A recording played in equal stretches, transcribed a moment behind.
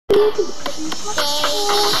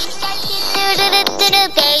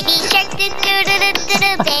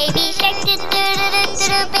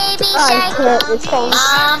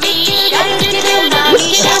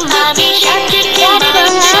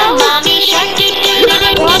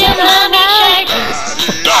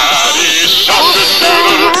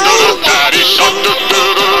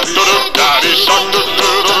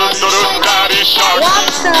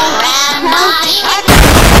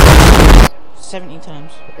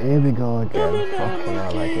Times. Here we go again. Fucking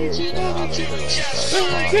hell, like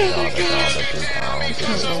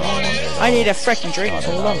I need a freaking drink.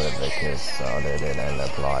 Hold on.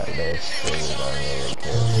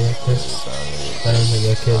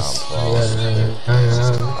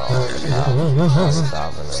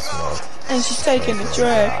 And she's taking a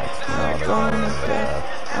drag. Going to bed.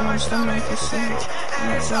 I want to make a sense.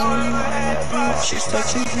 She's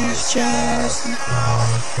touching his chest.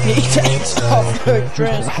 He takes off her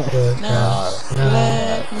dress. Now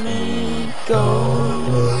let me go.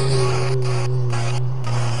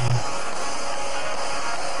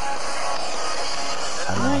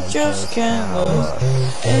 I just can't look.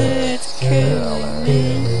 It's killing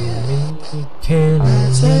me.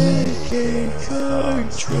 I'm taking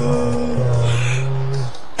control.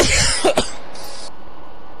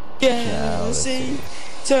 Jealousy,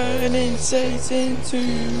 turning Satan to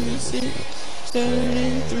see,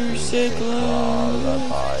 turning through sick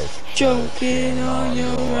love, choking on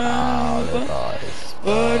your alibi,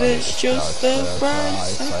 but it's just the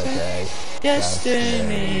price I pay.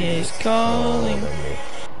 Destiny is calling,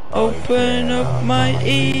 open up my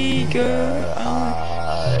eager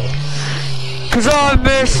eyes, 'cause I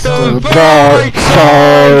missed the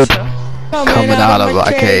Brightside. Coming out of my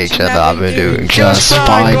cage and I've been doing just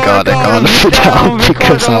fine. Gotta put down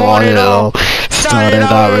because I want it all. Started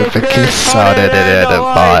out with a kiss, started it in a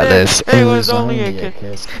violence. It was only a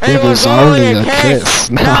kiss. It was only a kiss.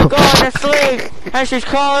 Now going to sleep and she's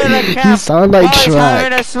calling a cab. You sound like Shrek.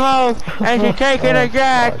 Having a smoke and she's taking a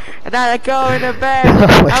drag. And then I go into bed.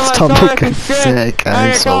 My stomach is sick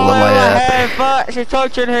and it's all in my head. But she's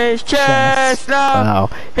touching his chest. Now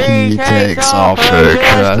he takes off her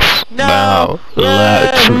dress. Now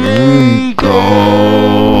let me go.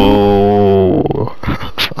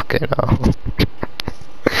 Fucking hell.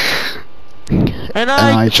 And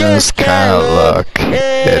I just can't look.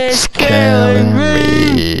 It's killing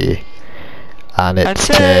me. And it's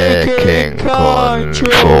taking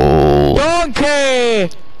control. Donkey!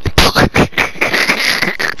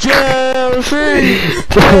 Jealousy!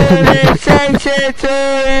 Turning Satan to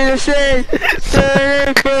the sea.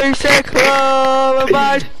 Turning through sick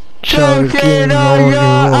lullabies. Choking on your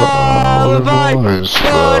alibi,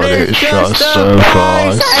 but it's just a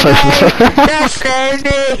surprise.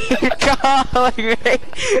 Destiny calling me,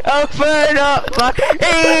 open up my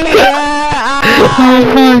ear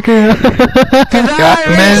eyes, 'cause I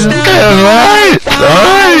missed the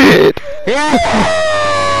Brightside. Yeah.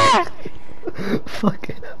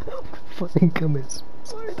 Fucking coming.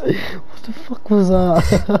 What the fuck was that?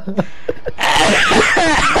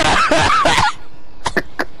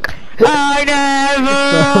 I never.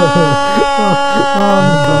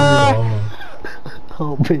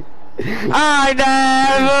 Help me. I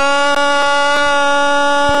never.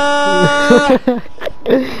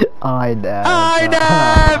 I never.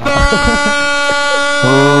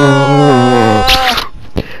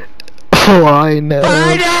 Oh, I never.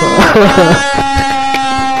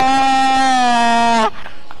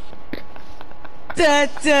 Da,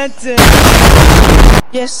 da, da.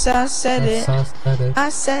 Yes, I said it. I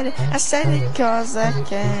said it 'cause I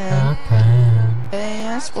can. Hey,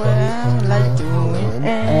 I swear I like doing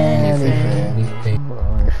anything. I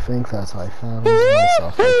think that I found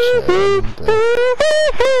myself a chair.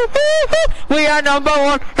 We are number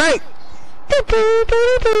one. Hey.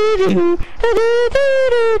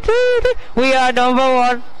 We are number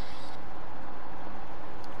one.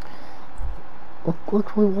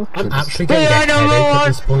 I'm actually getting a headache at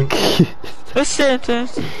this point. Listen.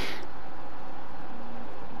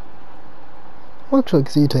 What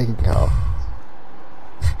drugs are you taking, Carl?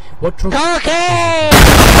 What drugs? Cocaine!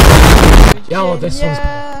 Yo, this one's...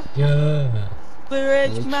 Yeah. Blue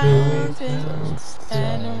Ridge Mountains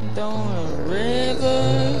and Dona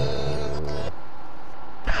River.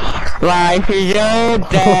 Life is older.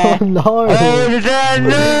 Oh no! Older than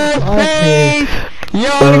nothing.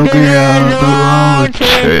 Younger than the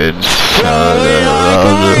mountains.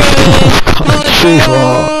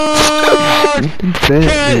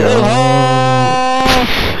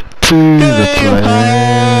 To the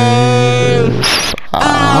place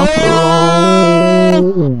I've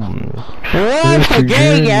roamed. Once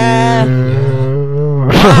again,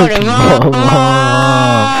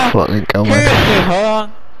 Fucking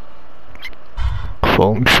going.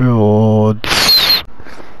 Functions.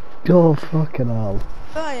 You're fucking hell.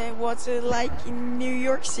 What's it like in New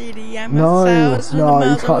York City? I'm No, 1,000 no, you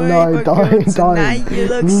miles can't, away, no, but don't, girl, tonight don't. you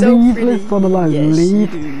look so Leave pretty. this one alone. Yes,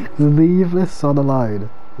 Leave this one alone.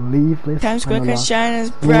 Leave this Times one Square can alone. shine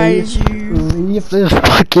as bright as you. Leave this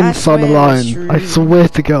fucking sun alone. I swear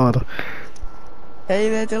to God. Hey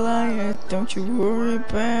there, Delilah, don't you worry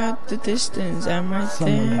about the distance. I'm right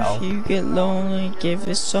there. If you get lonely, give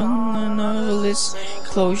the sun another listen.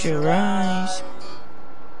 Close your eyes.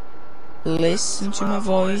 Listen to my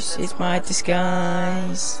voice, it's my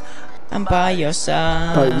disguise. I'm by your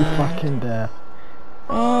side. Don't you fucking dare.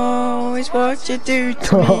 Oh, it's what you do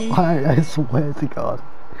to me. I swear to God.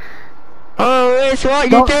 Oh, it's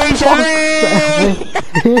what you do to me.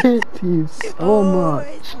 Hate you so much.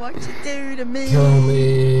 It's what you do to me. Kill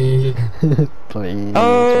me. Please.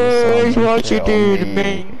 Oh, it's what you do to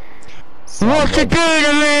me. What you do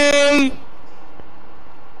to me.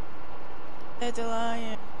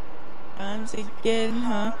 Delilah. Times are getting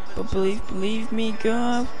hard, but believe me,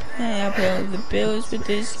 God, I'll pay all the bills for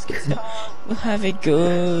this. We'll have it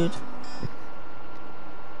good.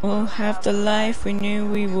 We'll have the life we knew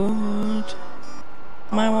we would.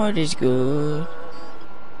 My word is good.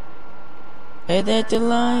 Hey there,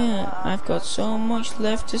 Delilah, I've got so much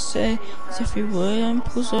left to say. As every word I'm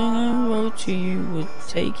pulling I wrote to you would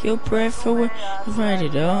take your breath away and write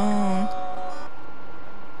it on.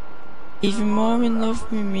 Even more in love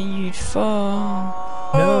with me you'd fall.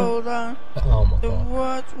 Hold on Oh my to God.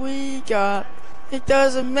 what we got. It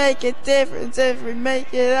doesn't make a difference if we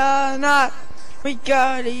make it or not. We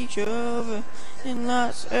got each other and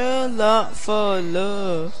lots a lot for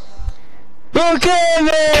love. Look at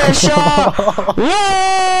me, shot. Whoa,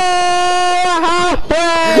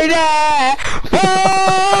 halfway there.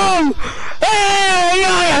 Whoa.